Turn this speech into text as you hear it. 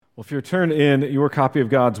Well, if you're turned in your copy of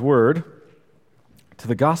God's Word to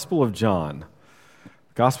the Gospel of John,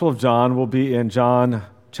 the Gospel of John will be in John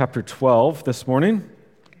chapter 12 this morning.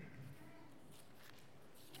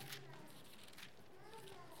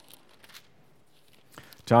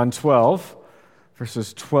 John 12,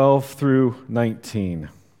 verses 12 through 19.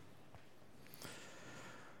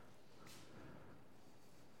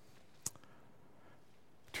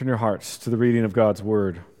 Turn your hearts to the reading of God's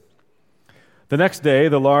Word. The next day,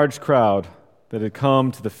 the large crowd that had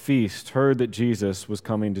come to the feast heard that Jesus was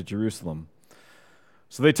coming to Jerusalem.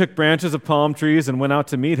 So they took branches of palm trees and went out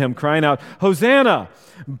to meet him, crying out, "Hosanna!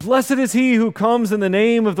 Blessed is he who comes in the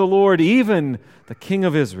name of the Lord, even the King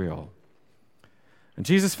of Israel." And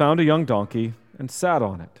Jesus found a young donkey and sat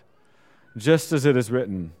on it, just as it is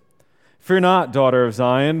written, "Fear not, daughter of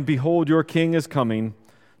Zion, behold, your king is coming,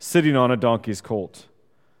 sitting on a donkey's colt."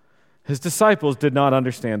 His disciples did not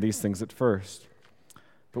understand these things at first.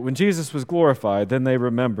 But when Jesus was glorified, then they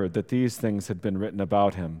remembered that these things had been written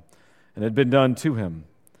about him and had been done to him.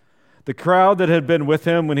 The crowd that had been with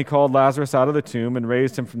him when he called Lazarus out of the tomb and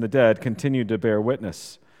raised him from the dead continued to bear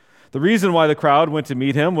witness. The reason why the crowd went to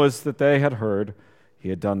meet him was that they had heard he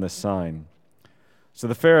had done this sign. So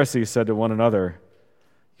the Pharisees said to one another,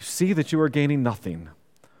 "You see that you are gaining nothing.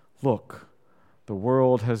 Look, the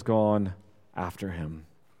world has gone after him.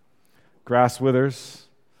 Grass withers,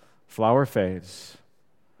 flower fades,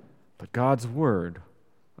 but God's word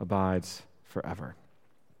abides forever."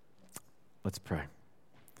 Let's pray.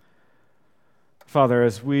 Father,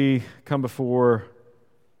 as we come before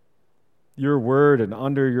your word and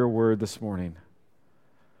under your word this morning,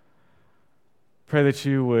 pray that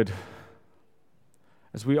you would,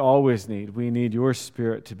 as we always need, we need your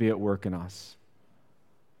Spirit to be at work in us,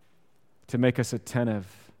 to make us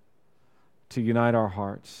attentive, to unite our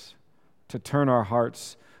hearts, to turn our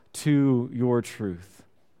hearts to your truth.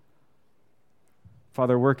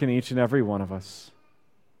 Father, work in each and every one of us,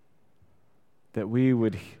 that we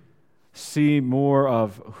would see more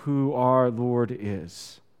of who our Lord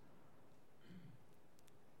is,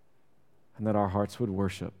 and that our hearts would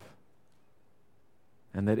worship,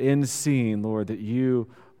 and that in seeing, Lord, that you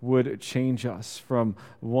would change us from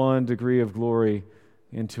one degree of glory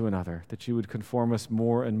into another, that you would conform us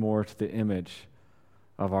more and more to the image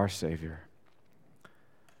of our Savior.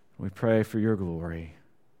 We pray for your glory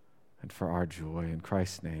and for our joy. In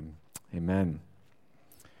Christ's name, amen.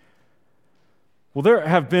 Well, there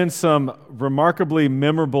have been some remarkably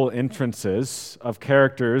memorable entrances of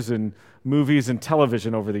characters in movies and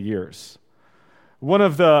television over the years. One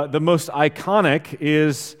of the most iconic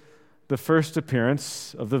is the first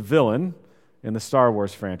appearance of the villain in the Star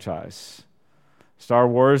Wars franchise. Star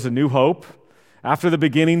Wars: A New Hope. After the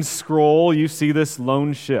beginning scroll, you see this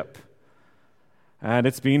lone ship, and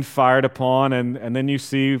it's being fired upon, and then you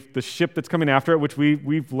see the ship that's coming after it, which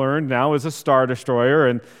we've learned now is a Star Destroyer,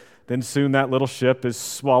 and then soon that little ship is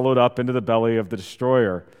swallowed up into the belly of the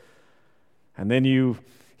destroyer. And then you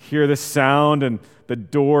hear this sound, and the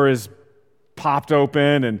door is popped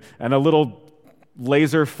open, and a little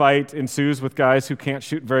laser fight ensues with guys who can't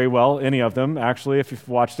shoot very well, any of them, actually, if you've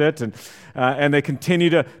watched it. And they continue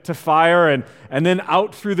to fire, and then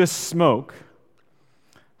out through this smoke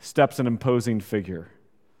steps an imposing figure.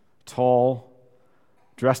 Tall,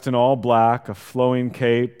 dressed in all black, a flowing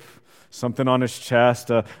cape, something on his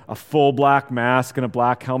chest, a full black mask, and a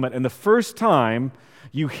black helmet. And the first time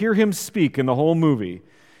you hear him speak in the whole movie,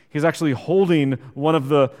 he's actually holding one of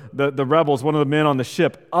the rebels, one of the men on the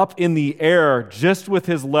ship, up in the air just with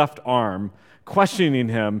his left arm, questioning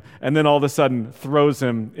him, and then all of a sudden throws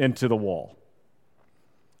him into the wall.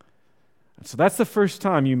 So that's the first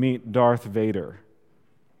time you meet Darth Vader.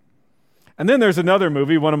 And then there's another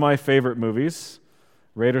movie, one of my favorite movies,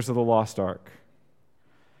 Raiders of the Lost Ark.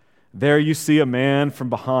 There you see a man from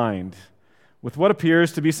behind with what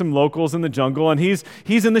appears to be some locals in the jungle, and he's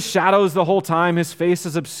in the shadows the whole time. His face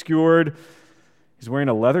is obscured. He's wearing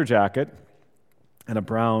a leather jacket and a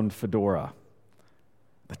brown fedora.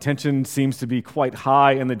 The tension seems to be quite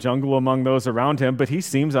high in the jungle among those around him, but he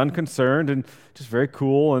seems unconcerned and just very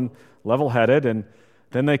cool and level-headed. And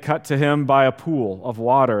then they cut to him by a pool of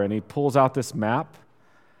water, and he pulls out this map.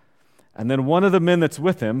 And then one of the men that's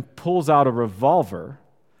with him pulls out a revolver,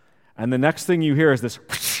 and the next thing you hear is this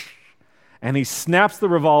whoosh, and he snaps the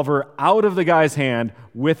revolver out of the guy's hand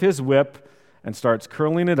with his whip and starts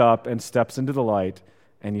curling it up and steps into the light,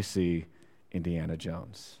 and you see Indiana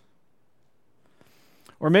Jones.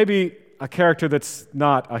 Or maybe a character that's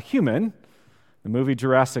not a human, the movie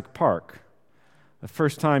Jurassic Park. The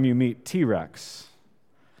first time you meet T-Rex.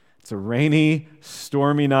 It's a rainy,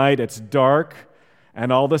 stormy night. It's dark.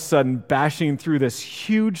 and all of a sudden bashing through this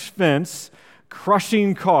huge fence,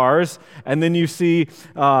 crushing cars, and then you see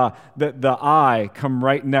the eye come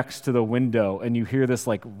right next to the window, and you hear this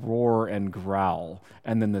like roar and growl,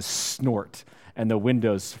 and then the snort, and the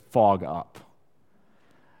windows fog up.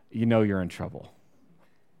 You know you're in trouble.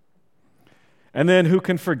 And then who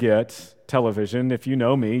can forget television? If you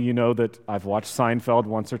know me, you know that I've watched Seinfeld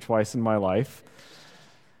once or twice in my life.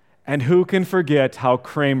 And who can forget how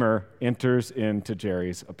Kramer enters into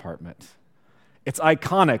Jerry's apartment? It's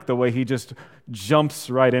iconic the way he just jumps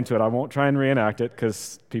right into it. I won't try and reenact it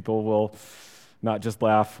because people will not just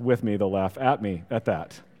laugh with me, they'll laugh at me at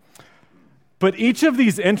that. But each of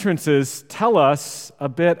these entrances tell us a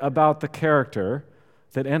bit about the character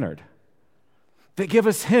that entered. They give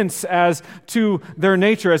us hints as to their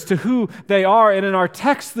nature, as to who they are. And in our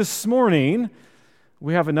text this morning,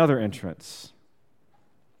 we have another entrance.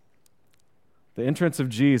 The entrance of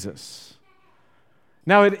Jesus.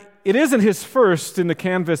 Now, it isn't his first in the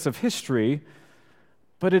canvas of history,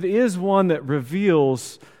 but it is one that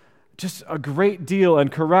reveals just a great deal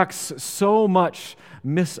and corrects so much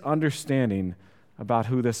misunderstanding about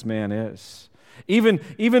who this man is. Even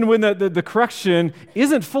when the correction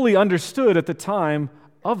isn't fully understood at the time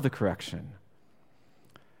of the correction.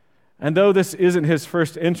 And though this isn't his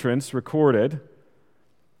first entrance recorded,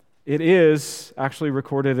 it is actually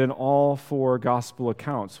recorded in all four gospel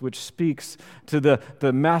accounts, which speaks to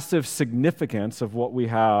the massive significance of what we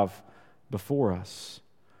have before us.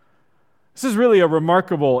 This is really a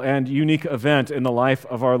remarkable and unique event in the life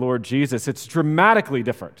of our Lord Jesus. It's dramatically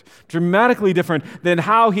different than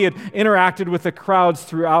how he had interacted with the crowds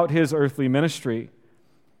throughout his earthly ministry.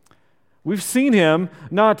 We've seen him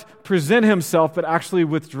not present himself, but actually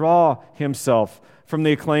withdraw himself from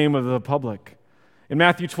the acclaim of the public. In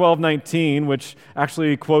Matthew 12:19, which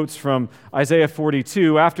actually quotes from Isaiah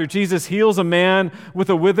 42, after Jesus heals a man with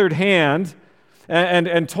a withered hand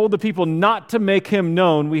and told the people not to make him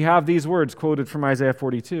known, we have these words quoted from Isaiah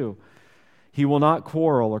 42. He will not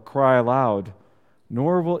quarrel or cry aloud,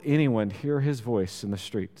 nor will anyone hear his voice in the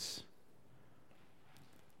streets.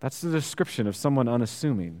 That's the description of someone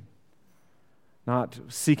unassuming, not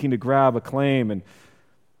seeking to grab acclaim. And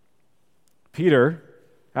Peter,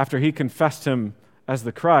 after he confessed him as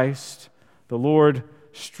the Christ, the Lord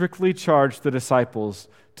strictly charged the disciples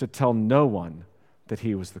to tell no one that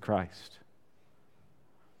he was the Christ.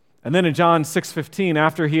 And then in John 6:15,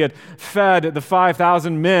 after he had fed the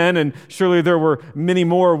 5,000 men, and surely there were many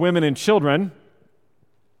more women and children,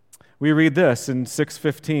 we read this in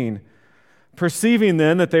 6:15, perceiving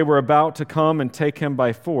then that they were about to come and take him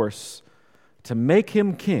by force to make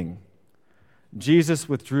him king, Jesus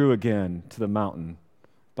withdrew again to the mountain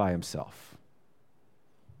by himself.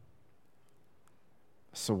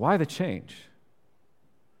 So why the change?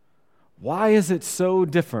 Why is it so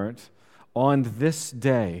different on this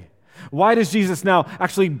day? Why does Jesus now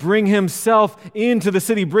actually bring himself into the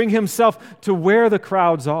city, bring himself to where the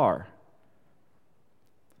crowds are?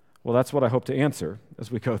 Well, that's what I hope to answer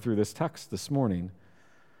as we go through this text this morning.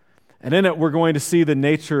 And in it, we're going to see the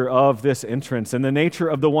nature of this entrance and the nature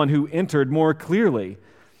of the one who entered more clearly.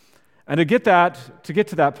 And to get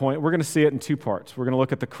to that point, we're going to see it in two parts. We're going to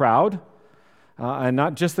look at the crowd, and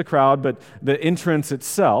not just the crowd, but the entrance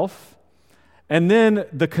itself. And then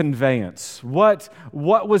the conveyance. What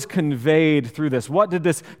was conveyed through this? What did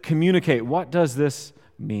this communicate? What does this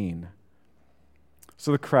mean?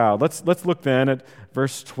 So the crowd. Let's look then at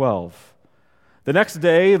verse 12. The next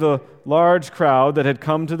day, the large crowd that had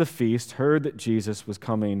come to the feast heard that Jesus was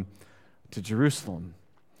coming to Jerusalem.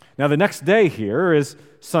 Now, the next day here is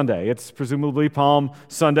Sunday. It's presumably Palm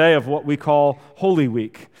Sunday of what we call Holy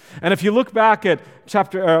Week. And if you look back at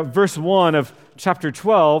verse 1 of chapter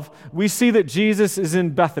 12, we see that Jesus is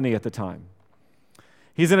in Bethany at the time.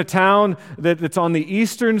 He's in a town that's on the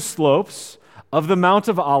eastern slopes of the Mount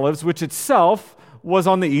of Olives, which itself was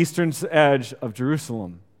on the eastern edge of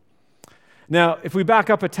Jerusalem. Now, if we back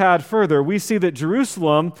up a tad further, we see that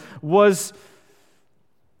Jerusalem was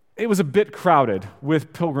a bit crowded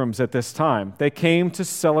with pilgrims at this time. They came to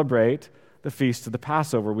celebrate the feast of the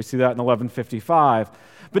Passover. We see that in 1155.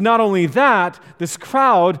 But not only that, this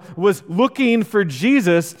crowd was looking for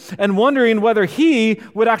Jesus and wondering whether he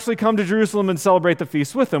would actually come to Jerusalem and celebrate the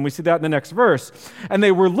feast with them. We see that in the next verse. And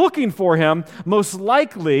they were looking for him, most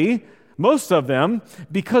likely, most of them,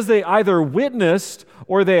 because they either witnessed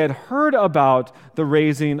or they had heard about the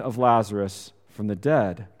raising of Lazarus from the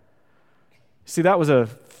dead. See, that was a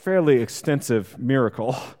fairly extensive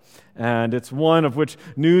miracle, and it's one of which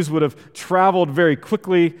news would have traveled very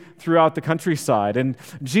quickly throughout the countryside. And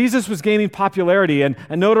Jesus was gaining popularity and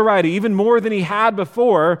notoriety even more than he had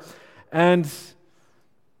before, and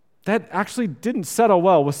that actually didn't settle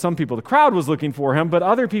well with some people. The crowd was looking for him, but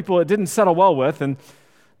other people it didn't settle well with, and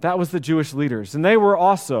that was the Jewish leaders. And they were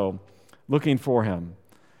also looking for him.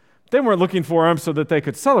 They weren't looking for him so that they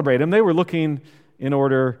could celebrate him. They were looking in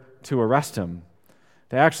order to arrest him.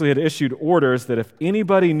 They actually had issued orders that if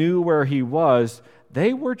anybody knew where he was,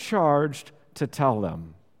 they were charged to tell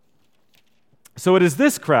them. So it is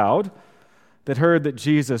this crowd that heard that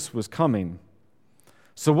Jesus was coming.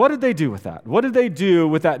 So what did they do with that? What did they do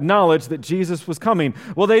with that knowledge that Jesus was coming?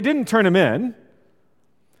 Well, they didn't turn him in.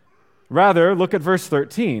 Rather, look at verse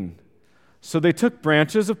 13. So they took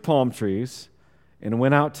branches of palm trees and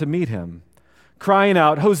went out to meet him, crying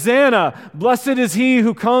out, "Hosanna! Blessed is he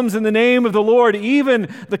who comes in the name of the Lord, even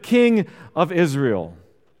the King of Israel."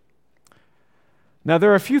 Now,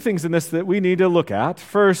 there are a few things in this that we need to look at.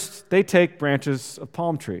 First, they take branches of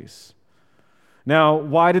palm trees. Now,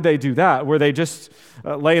 why did they do that? Were they just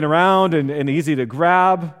laying around and easy to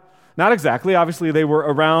grab? Not exactly. Obviously, they were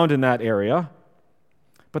around in that area.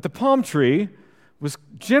 But the palm tree was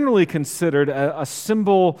generally considered a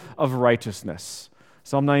symbol of righteousness.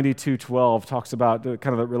 Psalm 92:12 talks about kind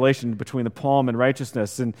of the relation between the palm and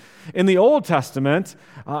righteousness. And in the Old Testament,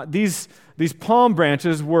 these palm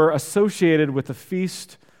branches were associated with the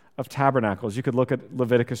Feast of Tabernacles. You could look at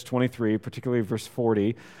Leviticus 23, particularly verse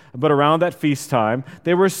 40. But around that feast time,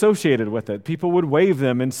 they were associated with it. People would wave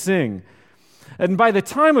them and sing. And by the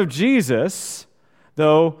time of Jesus,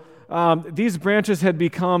 though, these branches had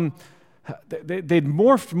become, they'd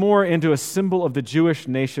morphed more into a symbol of the Jewish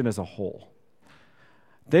nation as a whole.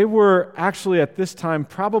 They were actually at this time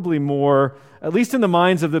probably more, at least in the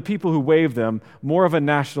minds of the people who waved them, more of a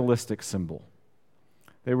nationalistic symbol.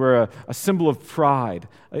 They were a symbol of pride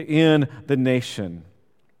in the nation.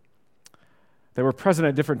 They were present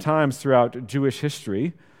at different times throughout Jewish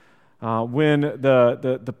history when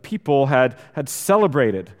the people had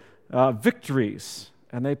celebrated victories,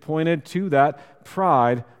 and they pointed to that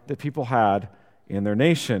pride that people had in their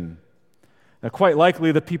nation. Now, quite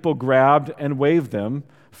likely, the people grabbed and waved them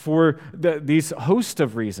for these host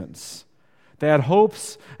of reasons. They had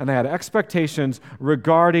hopes and they had expectations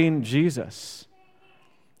regarding Jesus.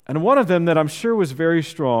 And one of them that I'm sure was very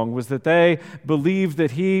strong was that they believed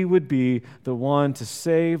that he would be the one to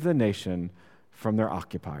save the nation from their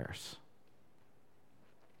occupiers.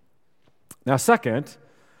 Now, second,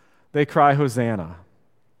 they cry, "Hosanna."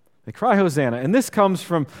 They cry, "Hosanna." And this comes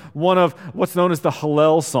from one of what's known as the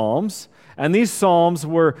Hallel Psalms. And these psalms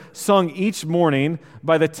were sung each morning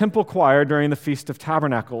by the temple choir during the Feast of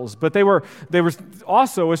Tabernacles. But they were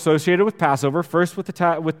also associated with Passover, first with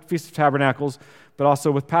Feast of Tabernacles, but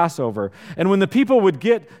also with Passover. And when the people would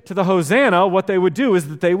get to the Hosanna, what they would do is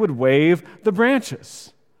that they would wave the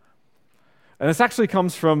branches. And this actually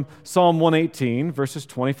comes from Psalm 118, verses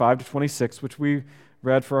 25 to 26, which we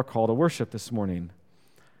read for our call to worship this morning.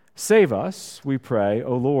 "Save us, we pray,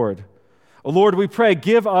 O Lord. O Lord, we pray,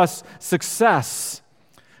 give us success.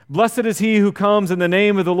 Blessed is he who comes in the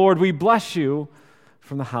name of the Lord. We bless you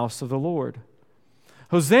from the house of the Lord."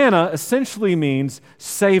 Hosanna essentially means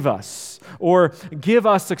save us, or give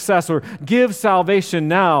us success, or give salvation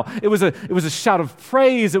now. It was a shout of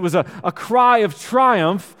praise. It was a cry of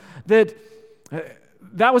triumph that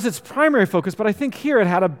was its primary focus, but I think here it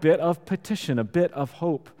had a bit of petition, a bit of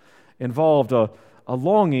hope involved, a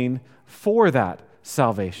longing for that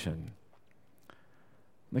salvation.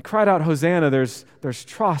 They cried out, "Hosanna." There's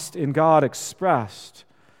trust in God expressed,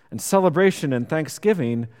 and celebration and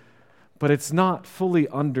thanksgiving, but it's not fully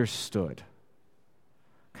understood.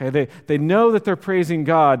 Okay, they know that they're praising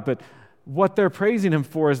God, but what they're praising him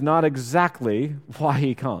for is not exactly why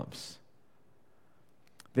he comes.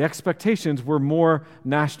 The expectations were more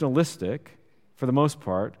nationalistic, for the most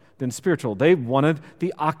part, than spiritual. They wanted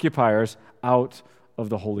the occupiers out of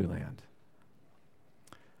the Holy Land.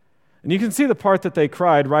 And you can see the part that they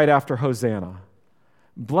cried right after Hosanna.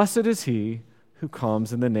 "Blessed is he who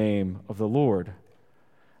comes in the name of the Lord."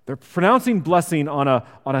 They're pronouncing blessing on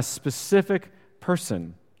a specific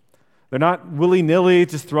person. They're not willy-nilly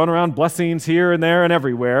just throwing around blessings here and there and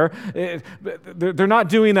everywhere. They're not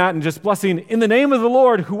doing that and just blessing in the name of the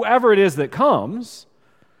Lord, whoever it is that comes.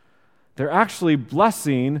 They're actually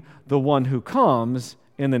blessing the one who comes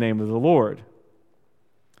in the name of the Lord.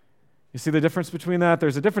 You see the difference between that?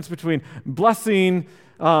 There's a difference between blessing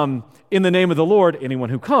in the name of the Lord, anyone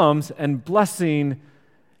who comes, and blessing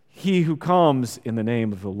he who comes in the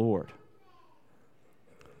name of the Lord.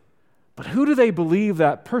 But who do they believe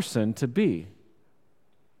that person to be?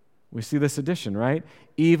 We see this addition, right?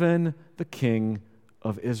 Even the King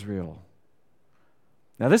of Israel.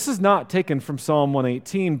 Now, this is not taken from Psalm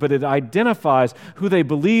 118, but it identifies who they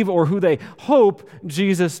believe or who they hope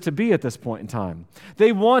Jesus to be at this point in time.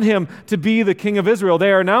 They want him to be the King of Israel.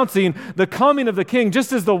 They are announcing the coming of the King,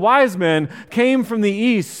 just as the wise men came from the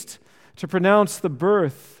east to pronounce the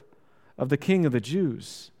birth of the King of the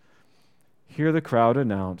Jews. Here the crowd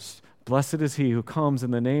announced, "Blessed is he who comes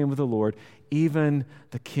in the name of the Lord, even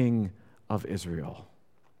the King of Israel."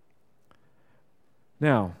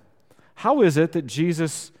 Now, how is it that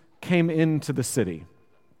Jesus came into the city?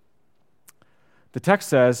 The text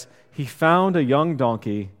says he found a young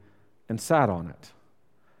donkey and sat on it.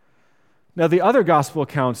 Now, the other gospel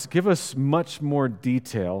accounts give us much more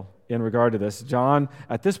detail in regard to this. John,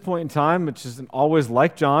 at this point in time, which isn't always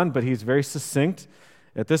like John, but he's very succinct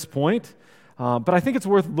at this point. But I think it's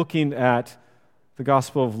worth looking at the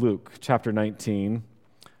Gospel of Luke, chapter 19,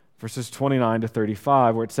 verses 29 to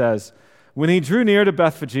 35, where it says, "When he drew near to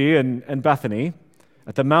Bethphage and Bethany,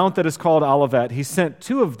 at the mount that is called Olivet, he sent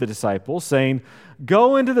two of the disciples, saying,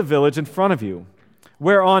 'Go into the village in front of you,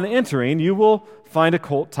 where on entering you will find a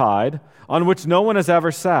colt tied, on which no one has ever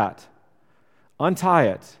sat. Untie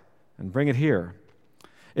it and bring it here.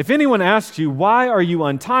 If anyone asks you, why are you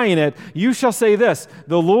untying it, you shall say this,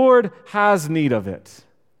 the Lord has need of it.'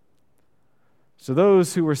 So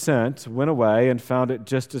those who were sent went away and found it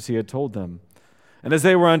just as he had told them. And as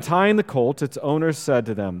they were untying the colt, its owners said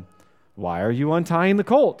to them, 'Why are you untying the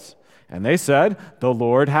colt?' And they said, 'The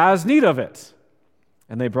Lord has need of it.'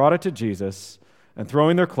 And they brought it to Jesus, and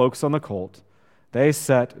throwing their cloaks on the colt, they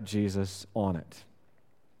set Jesus on it."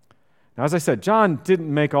 Now, as I said, John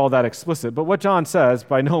didn't make all that explicit, but what John says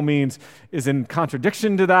by no means is in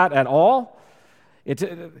contradiction to that at all.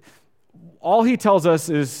 All he tells us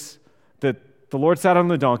is that the Lord sat on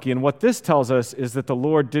the donkey, and what this tells us is that the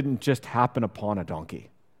Lord didn't just happen upon a donkey.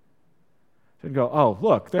 He didn't go, "Oh,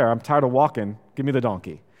 look, there, I'm tired of walking, give me the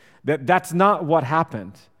donkey." That's not what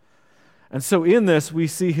happened. And so in this, we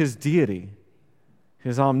see his deity,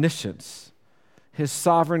 his omniscience, his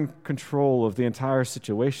sovereign control of the entire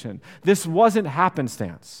situation. This wasn't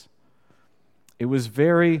happenstance. It was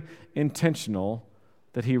very intentional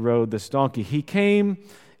that he rode this donkey. He came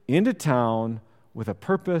into town with a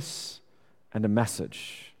purpose and a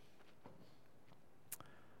message.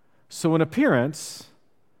 So in appearance,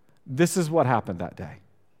 this is what happened that day.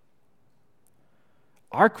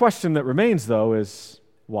 Our question that remains, though, is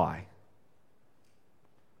why?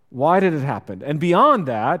 Why did it happen? And beyond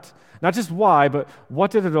that, not just why, but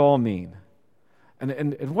what did it all mean?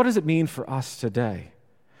 And what does it mean for us today?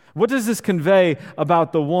 What does this convey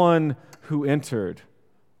about the one who entered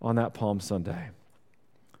on that Palm Sunday?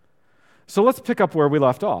 So let's pick up where we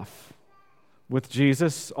left off, with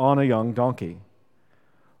Jesus on a young donkey.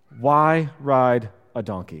 Why ride a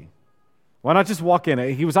donkey? Why not just walk in?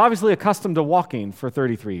 He was obviously accustomed to walking for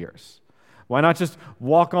 33 years. Why not just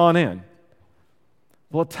walk on in?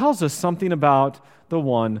 Well, it tells us something about the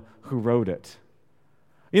one who rode it.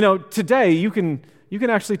 You know, today you can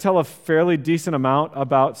actually tell a fairly decent amount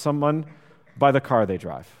about someone by the car they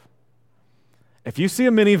drive. If you see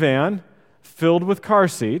a minivan filled with car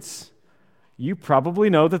seats, you probably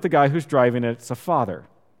know that the guy who's driving it's a father.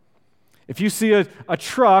 If you see a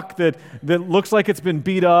truck that looks like it's been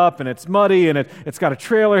beat up and it's muddy and it's got a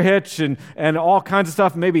trailer hitch and all kinds of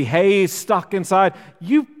stuff, maybe hay stuck inside,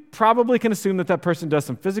 you probably can assume that person does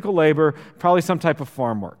some physical labor, probably some type of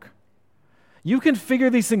farm work. You can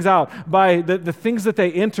figure these things out by the things that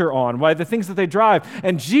they enter on, by the things that they drive.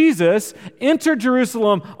 And Jesus entered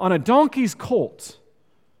Jerusalem on a donkey's colt,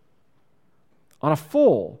 on a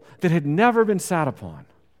foal that had never been sat upon.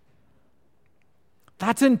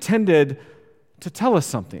 That's intended to tell us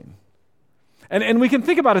something. And we can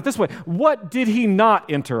think about it this way. What did he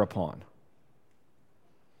not enter upon?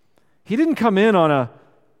 He didn't come in on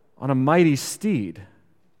a mighty steed.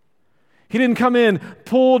 He didn't come in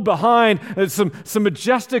pulled behind some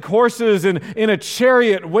majestic horses in a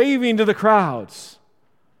chariot waving to the crowds.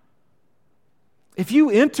 If you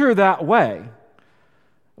enter that way,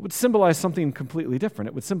 it would symbolize something completely different.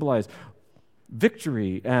 It would symbolize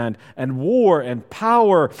victory and war and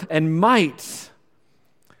power and might.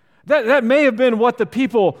 That may have been what the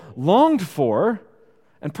people longed for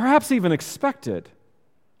and perhaps even expected.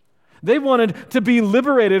 They wanted to be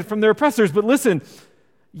liberated from their oppressors. But listen,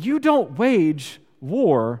 you don't wage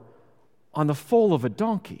war on the foal of a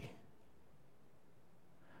donkey.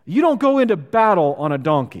 You don't go into battle on a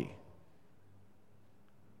donkey.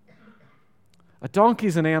 A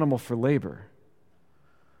donkey's an animal for labor.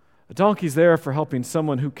 A donkey's there for helping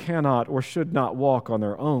someone who cannot or should not walk on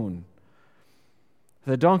their own.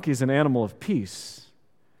 The donkey's an animal of peace.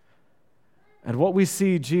 And what we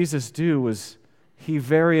see Jesus do is he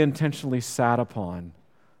very intentionally sat upon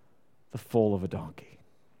the foal of a donkey.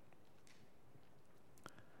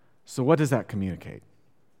 So what does that communicate?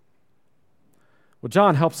 Well,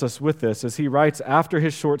 John helps us with this as he writes after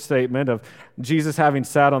his short statement of Jesus having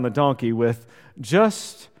sat on the donkey with,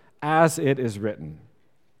 just as it is written.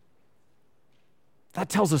 That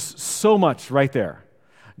tells us so much right there.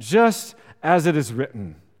 Just as it is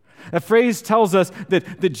written. That phrase tells us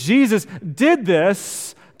that Jesus did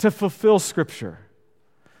this to fulfill Scripture,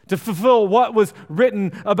 to fulfill what was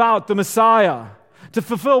written about the Messiah, to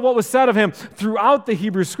fulfill what was said of him throughout the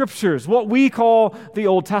Hebrew Scriptures, what we call the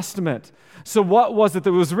Old Testament. So what was it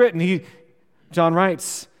that was written? John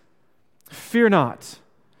writes, "Fear not,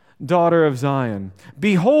 daughter of Zion.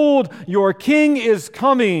 Behold, your king is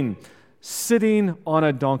coming, sitting on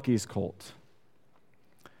a donkey's colt."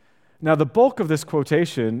 Now, the bulk of this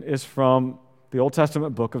quotation is from the Old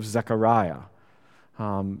Testament book of Zechariah,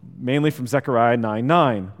 mainly from Zechariah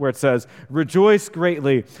 9:9, where it says, "Rejoice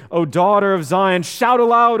greatly, O daughter of Zion. Shout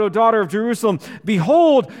aloud, O daughter of Jerusalem.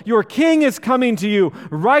 Behold, your king is coming to you.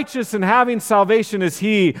 Righteous and having salvation is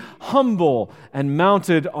he, humble and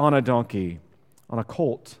mounted on a donkey, on a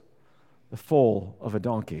colt, the foal of a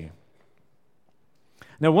donkey."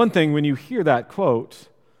 Now, one thing when you hear that quote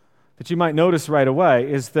that you might notice right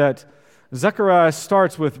away is that Zechariah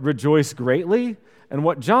starts with "rejoice greatly," and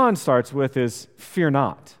what John starts with is "fear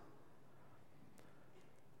not."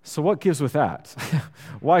 So what gives with that?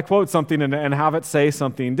 Why quote something and have it say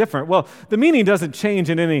something different? Well, the meaning doesn't change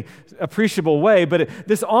in any appreciable way, but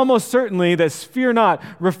this almost certainly, this "fear not,"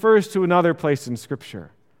 refers to another place in Scripture.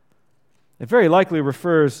 It very likely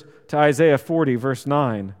refers to Isaiah 40, verse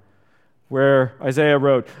 9, where Isaiah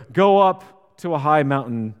wrote, "Go up to a high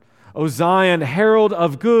mountain, O Zion, herald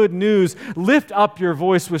of good news, lift up your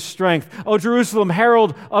voice with strength. O Jerusalem,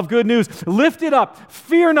 herald of good news, lift it up,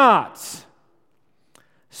 fear not.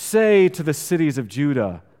 Say to the cities of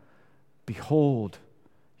Judah, behold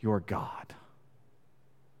your God."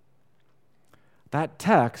 That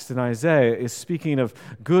text in Isaiah is speaking of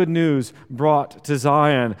good news brought to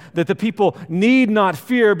Zion, that the people need not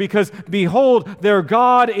fear because, behold, their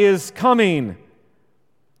God is coming.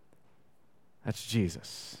 That's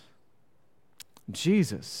Jesus.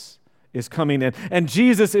 Jesus is coming in, and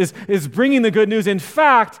Jesus is bringing the good news. In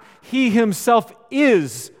fact, he himself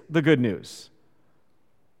is the good news.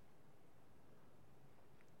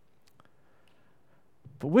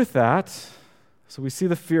 But with that, so we see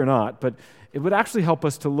the "fear not," but it would actually help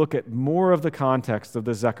us to look at more of the context of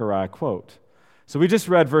the Zechariah quote. So we just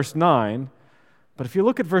read verse 9, but if you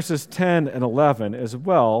look at verses 10 and 11 as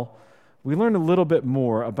well, we learn a little bit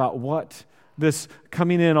more about what this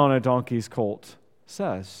coming in on a donkey's colt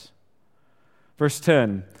says. Verse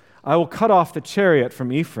 10, "I will cut off the chariot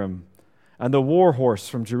from Ephraim, and the war horse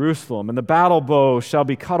from Jerusalem, and the battle bow shall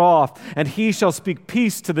be cut off, and he shall speak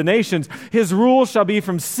peace to the nations. His rule shall be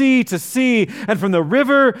from sea to sea, and from the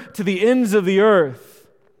river to the ends of the earth.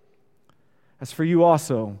 As for you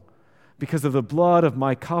also, because of the blood of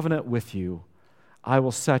my covenant with you, I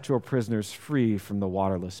will set your prisoners free from the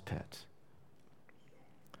waterless pit."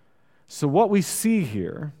 So what we see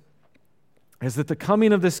here is that the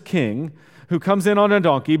coming of this king who comes in on a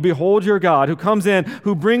donkey, behold your God, who comes in,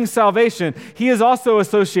 who brings salvation, he is also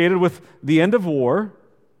associated with the end of war.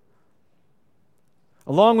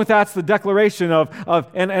 Along with that's the declaration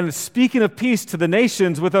and speaking of peace to the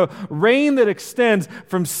nations with a reign that extends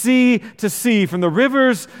from sea to sea, from the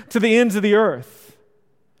rivers to the ends of the earth.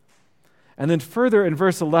 And then further in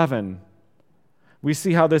verse 11, we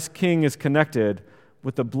see how this king is connected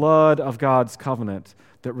with the blood of God's covenant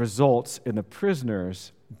that results in the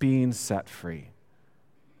prisoners being set free.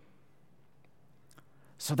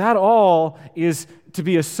 So that all is to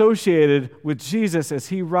be associated with Jesus as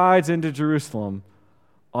he rides into Jerusalem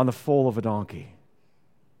on the foal of a donkey.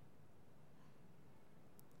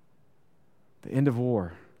 The end of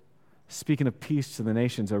war, speaking of peace to the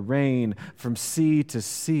nations, a reign from sea to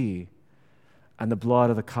sea, and the blood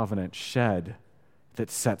of the covenant shed that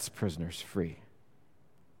sets prisoners free.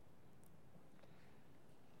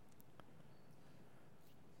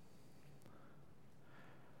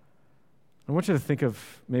 I want you to think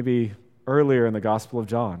of maybe earlier in the Gospel of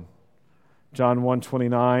John. John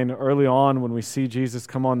 1:29, early on when we see Jesus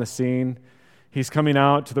come on the scene, he's coming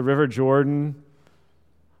out to the River Jordan.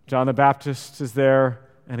 John the Baptist is there,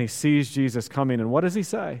 and he sees Jesus coming. And what does he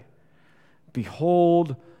say?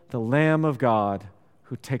 "Behold the Lamb of God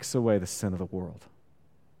who takes away the sin of the world."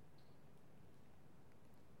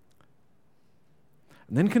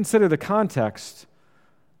 And then consider the context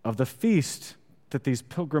of the feast that these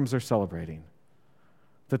pilgrims are celebrating,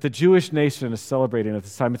 that the Jewish nation is celebrating at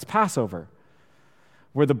this time. It's Passover.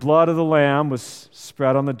 where the blood of the lamb was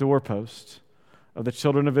spread on the doorpost of the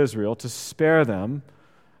children of Israel to spare them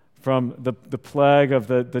from the plague of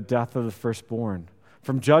the death of the firstborn,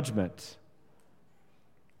 from judgment.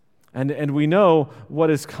 And we know what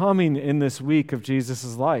is coming in this week of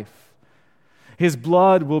Jesus' life. His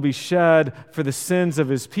blood will be shed for the sins of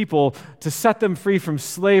his people to set them free from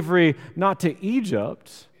slavery, not to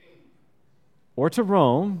Egypt or to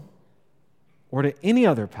Rome or to any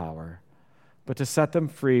other power, but to set them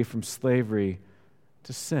free from slavery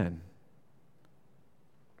to sin.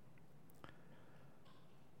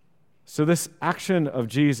 So this action of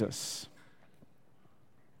Jesus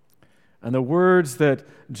and the words that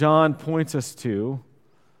John points us to,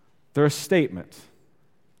 they're a statement.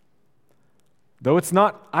 Though it's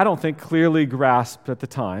not, I don't think, clearly grasped at the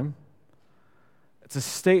time, it's a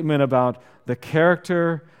statement about the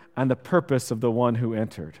character and the purpose of the one who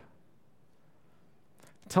entered.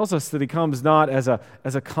 It tells us that he comes not as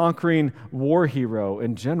a conquering war hero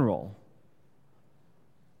and general,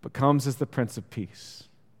 but comes as the Prince of Peace.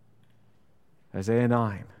 Isaiah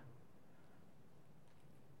 9.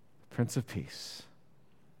 Prince of Peace.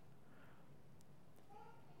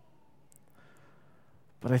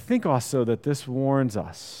 But I think also that this warns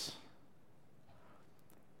us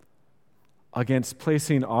against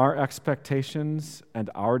placing our expectations and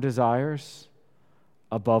our desires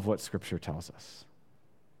above what Scripture tells us.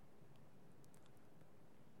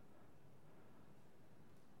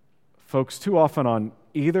 Folks, too often on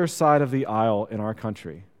either side of the aisle in our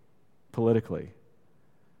country, politically,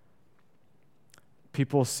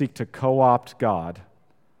 people seek to co-opt God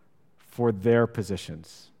for their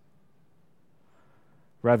positions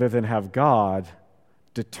rather than have God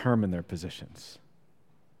determine their positions.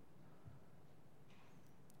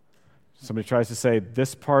 Somebody tries to say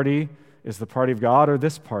this party is the party of God or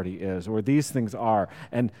this party is, or these things are,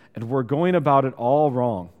 and we're going about it all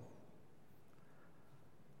wrong.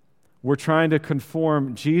 We're trying to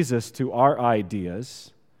conform Jesus to our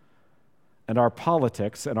ideas and our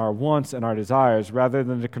politics and our wants and our desires rather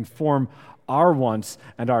than to conform our wants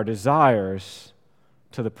and our desires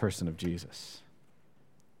to the person of Jesus.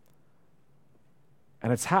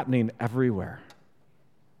 And it's happening everywhere.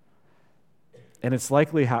 And it's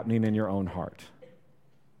likely happening in your own heart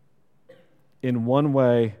in one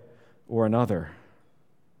way or another.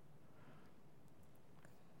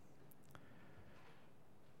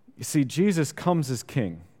 You see, Jesus comes as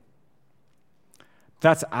king.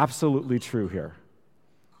 That's absolutely true here.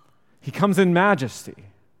 He comes in majesty,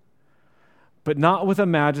 but not with a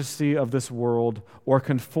majesty of this world or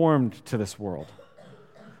conformed to this world.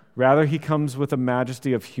 Rather, he comes with a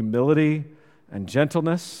majesty of humility and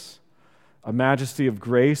gentleness, a majesty of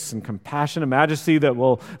grace and compassion, a majesty that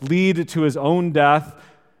will lead to his own death,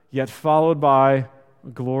 yet followed by a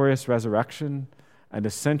glorious resurrection and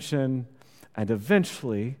ascension, and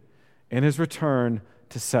eventually, in his return,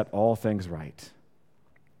 to set all things right.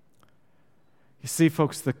 You see,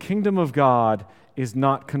 folks, the kingdom of God is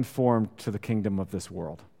not conformed to the kingdom of this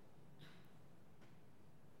world.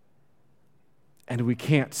 And we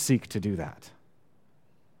can't seek to do that.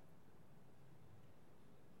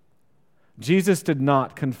 Jesus did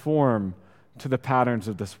not conform to the patterns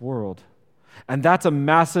of this world. And that's a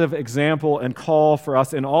massive example and call for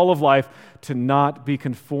us in all of life to not be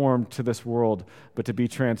conformed to this world, but to be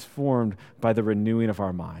transformed by the renewing of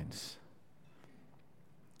our minds.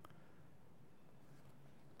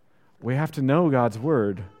 We have to know God's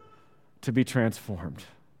word to be transformed.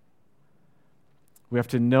 We have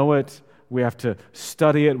to know it. We have to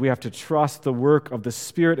study it. We have to trust the work of the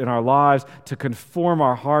Spirit in our lives to conform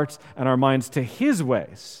our hearts and our minds to His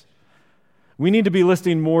ways. We need to be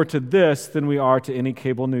listening more to this than we are to any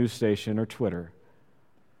cable news station or Twitter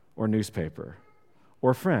or newspaper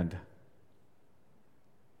or friend.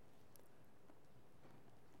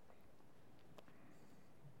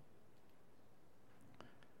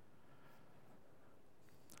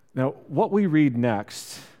 Now, what we read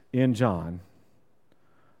next in John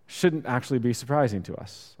shouldn't actually be surprising to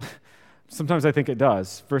us. Sometimes I think it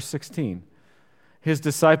does. Verse 16, his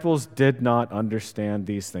disciples did not understand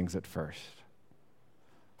these things at first.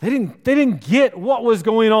 They didn't get what was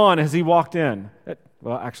going on as he walked in.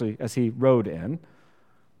 Well, actually, as he rode in.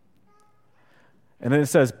 And then it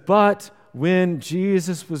says, but when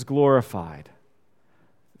Jesus was glorified,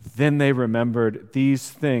 then they remembered these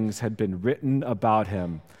things had been written about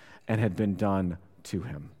him and had been done to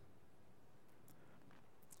him.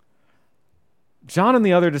 John and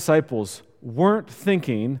the other disciples weren't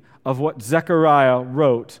thinking of what Zechariah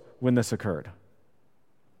wrote when this occurred.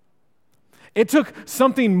 It took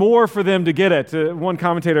something more for them to get it. One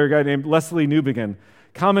commentator, a guy named Leslie Newbegin,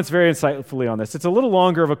 comments very insightfully on this. It's a little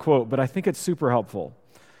longer of a quote, but I think it's super helpful.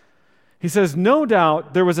 He says, "No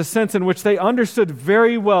doubt there was a sense in which they understood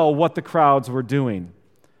very well what the crowds were doing.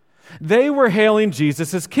 They were hailing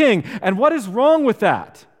Jesus as king. And what is wrong with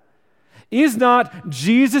that? Is not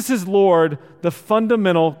Jesus is Lord the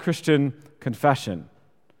fundamental Christian confession?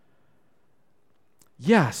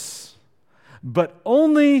 Yes, but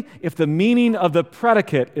only if the meaning of the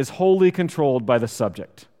predicate is wholly controlled by the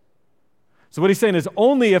subject." So what he's saying is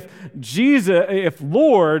only if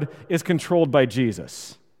Lord is controlled by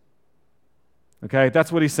Jesus. Okay,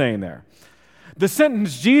 that's what he's saying there. The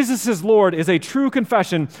sentence, "Jesus is Lord," is a true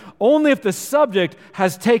confession only if the subject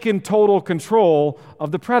has taken total control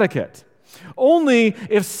of the predicate. Only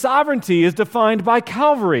if sovereignty is defined by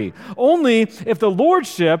Calvary. Only if the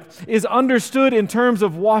lordship is understood in terms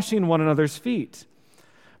of washing one another's feet.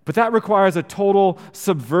 But that requires a total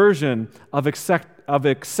subversion of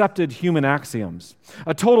accepted human axioms.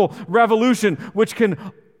 A total revolution which can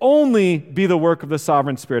only be the work of the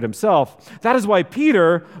sovereign Spirit himself. That is why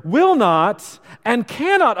Peter will not and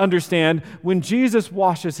cannot understand when Jesus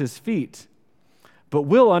washes his feet, but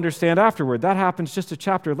will understand afterward. That happens just a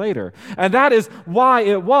chapter later. And that is why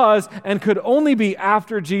it was and could only be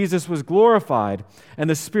after Jesus was glorified and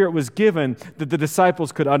the Spirit was given that the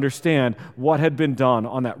disciples could understand what had been done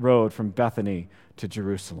on that road from Bethany to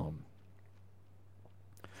Jerusalem.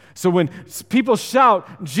 So when people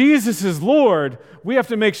shout, "Jesus is Lord," we have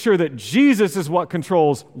to make sure that Jesus is what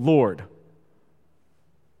controls Lord.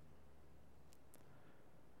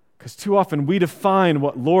 Because too often we define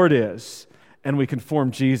what Lord is, and we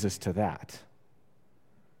conform Jesus to that.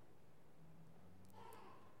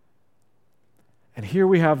 And here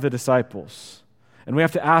we have the disciples. And we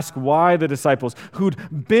have to ask why the disciples,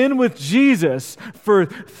 who'd been with Jesus for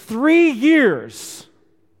 3 years,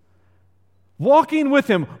 walking with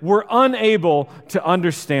him, were unable to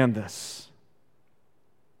understand this.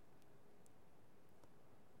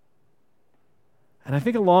 And I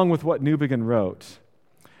think along with what Newbigin wrote,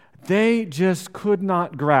 they just could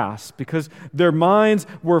not grasp because their minds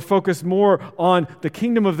were focused more on the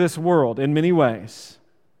kingdom of this world in many ways.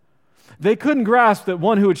 They couldn't grasp that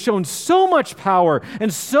one who had shown so much power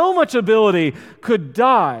and so much ability could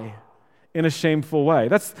die in a shameful way.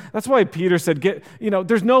 That's why Peter said,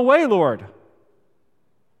 "There's no way, Lord."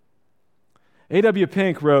 A.W.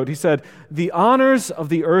 Pink wrote, he said, "The honors of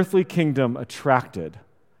the earthly kingdom attracted.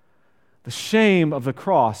 The shame of the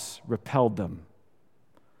cross repelled them."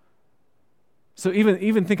 So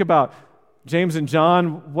even think about James and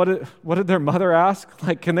John. What did their mother ask?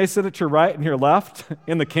 Like, can they sit at your right and your left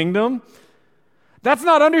in the kingdom? That's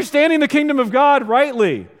not understanding the kingdom of God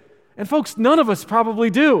rightly. And folks, none of us probably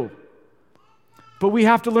do. But we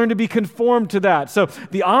have to learn to be conformed to that. So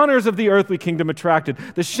the honors of the earthly kingdom attracted.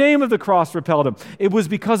 The shame of the cross repelled him. It was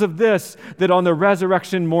because of this that on the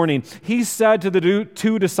resurrection morning, he said to the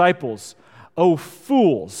 2 disciples, "O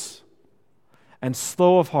fools, and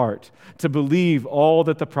slow of heart to believe all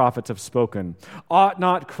that the prophets have spoken. Ought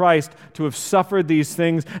not Christ to have suffered these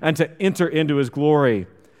things and to enter into his glory?"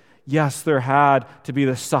 Yes, there had to be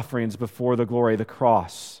the sufferings before the glory, the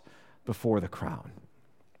cross before the crown.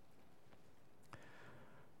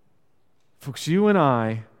 Folks, you and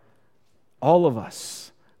I, all of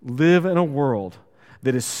us, live in a world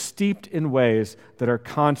that is steeped in ways that are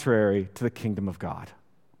contrary to the kingdom of God,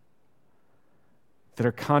 that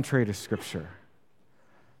are contrary to Scripture.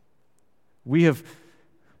 We have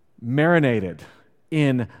marinated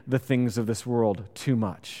in the things of this world too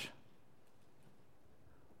much.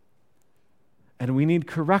 And we need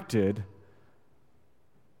corrected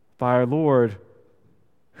by our Lord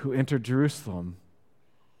who entered Jerusalem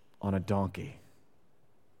on a donkey.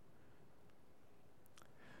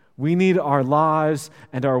 We need our lives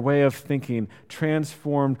and our way of thinking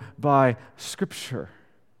transformed by Scripture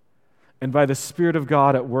and by the Spirit of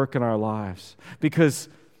God at work in our lives. Because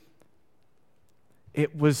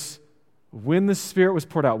it was when the Spirit was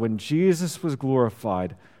poured out, when Jesus was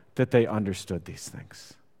glorified, that they understood these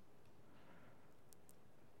things.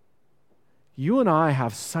 You and I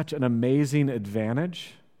have such an amazing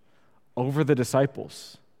advantage over the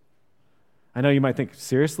disciples. I know you might think,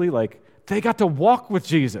 seriously? Like, they got to walk with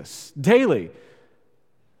Jesus daily.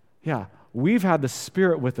 Yeah, we've had the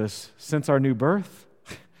Spirit with us since our new birth,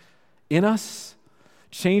 in us,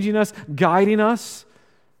 changing us, guiding us.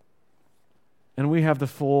 And we have the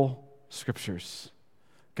full Scriptures,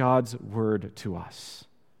 God's Word to us.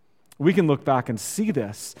 We can look back and see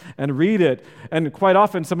this and read it. And quite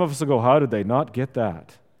often, some of us will go, how did they not get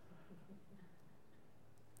that?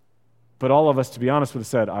 But all of us, to be honest, would have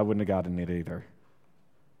said, I wouldn't have gotten it either.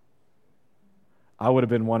 I would have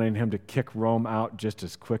been wanting him to kick Rome out just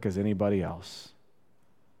as quick as anybody else.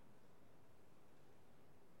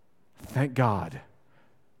 Thank God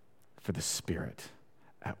for the Spirit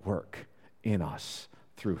at work in us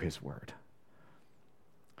through his word.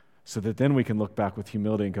 So that then we can look back with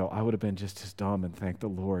humility and go, I would have been just as dumb, and thank the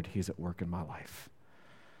Lord he's at work in my life.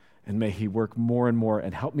 And may he work more and more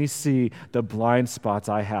and help me see the blind spots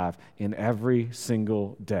I have in every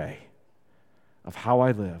single day of how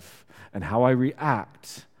I live and how I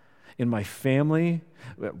react in my family,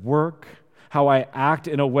 at work, how I act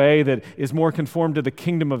in a way that is more conformed to the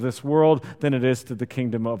kingdom of this world than it is to the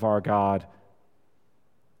kingdom of our God,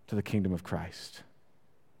 to the kingdom of Christ.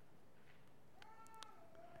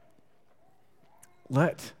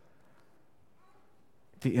 Let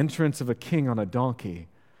the entrance of a king on a donkey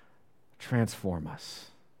transform us,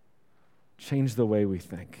 change the way we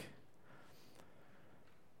think.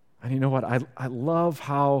 And you know what? I love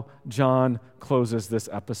how John closes this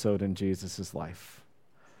episode in Jesus' life.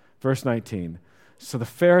 Verse 19, so the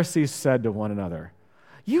Pharisees said to one another,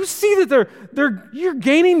 you see that you're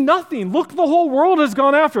gaining nothing. Look, the whole world has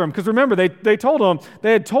gone after him. Because remember, they had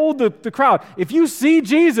told the crowd, if you see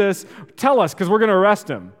Jesus, tell us, because we're going to arrest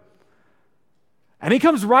him. And he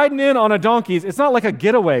comes riding in on a donkey. It's not like a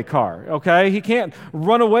getaway car, okay? He can't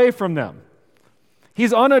run away from them.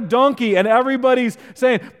 He's on a donkey, and everybody's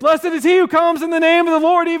saying, blessed is he who comes in the name of the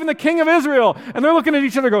Lord, even the King of Israel. And they're looking at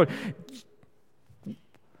each other going,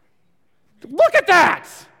 look at that!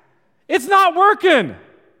 It's not working.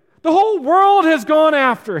 The whole world has gone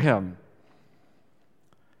after him.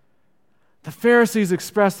 The Pharisees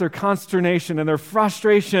express their consternation and their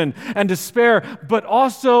frustration and despair, but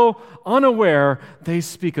also unaware, they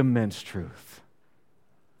speak immense truth.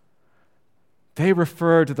 They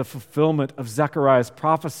refer to the fulfillment of Zechariah's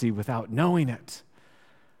prophecy without knowing it,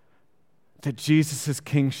 that Jesus'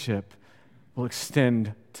 kingship will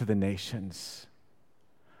extend to the nations.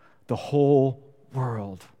 The whole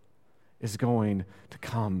world is going to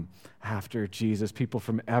come after Jesus. People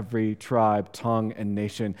from every tribe, tongue, and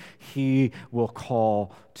nation, he will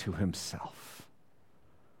call to himself.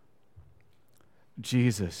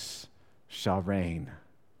 Jesus shall reign.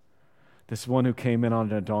 This one who came in on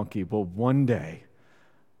a donkey will one day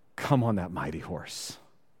come on that mighty horse.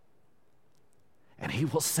 And he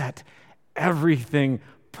will set everything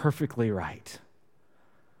perfectly right.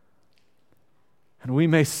 And we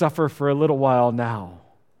may suffer for a little while now,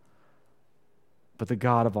 but the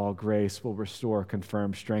God of all grace will restore,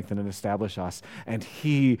 confirm, strengthen, and establish us, and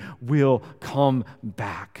he will come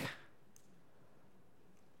back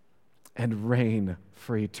and reign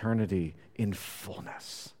for eternity in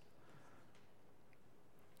fullness.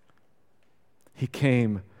 He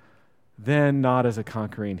came then not as a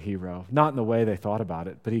conquering hero, not in the way they thought about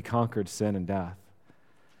it, but he conquered sin and death.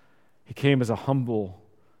 He came as a humble,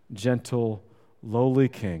 gentle, lowly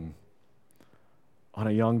king on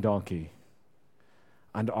a young donkey,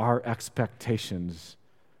 and our expectations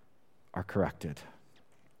are corrected.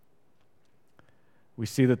 We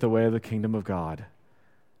see that the way of the kingdom of God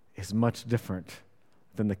is much different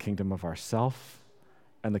than the kingdom of ourself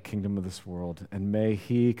and the kingdom of this world, and may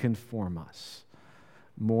he conform us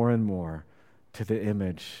more and more to the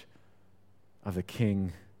image of the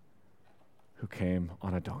King who came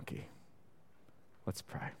on a donkey. Let's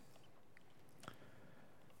pray.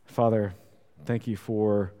 Father, thank you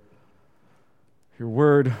for your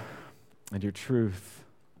word and your truth.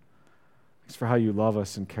 Thanks for how you love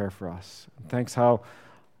us and care for us. And thanks how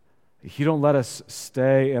you don't let us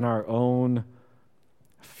stay in our own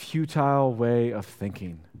futile way of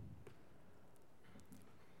thinking.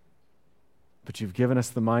 But you've given us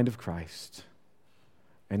the mind of Christ,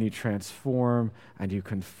 and you transform and you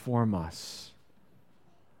conform us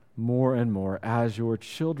more and more as your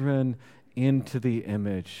children into the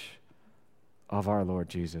image of our Lord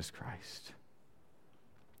Jesus Christ.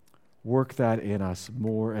 Work that in us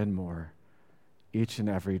more and more each and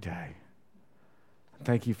every day.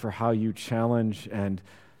 Thank you for how you challenge and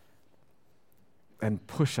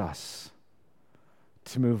push us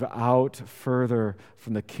to move out further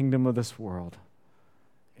from the kingdom of this world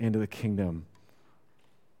into the kingdom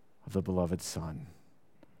of the beloved Son.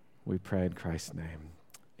 We pray in Christ's name.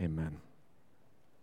 Amen.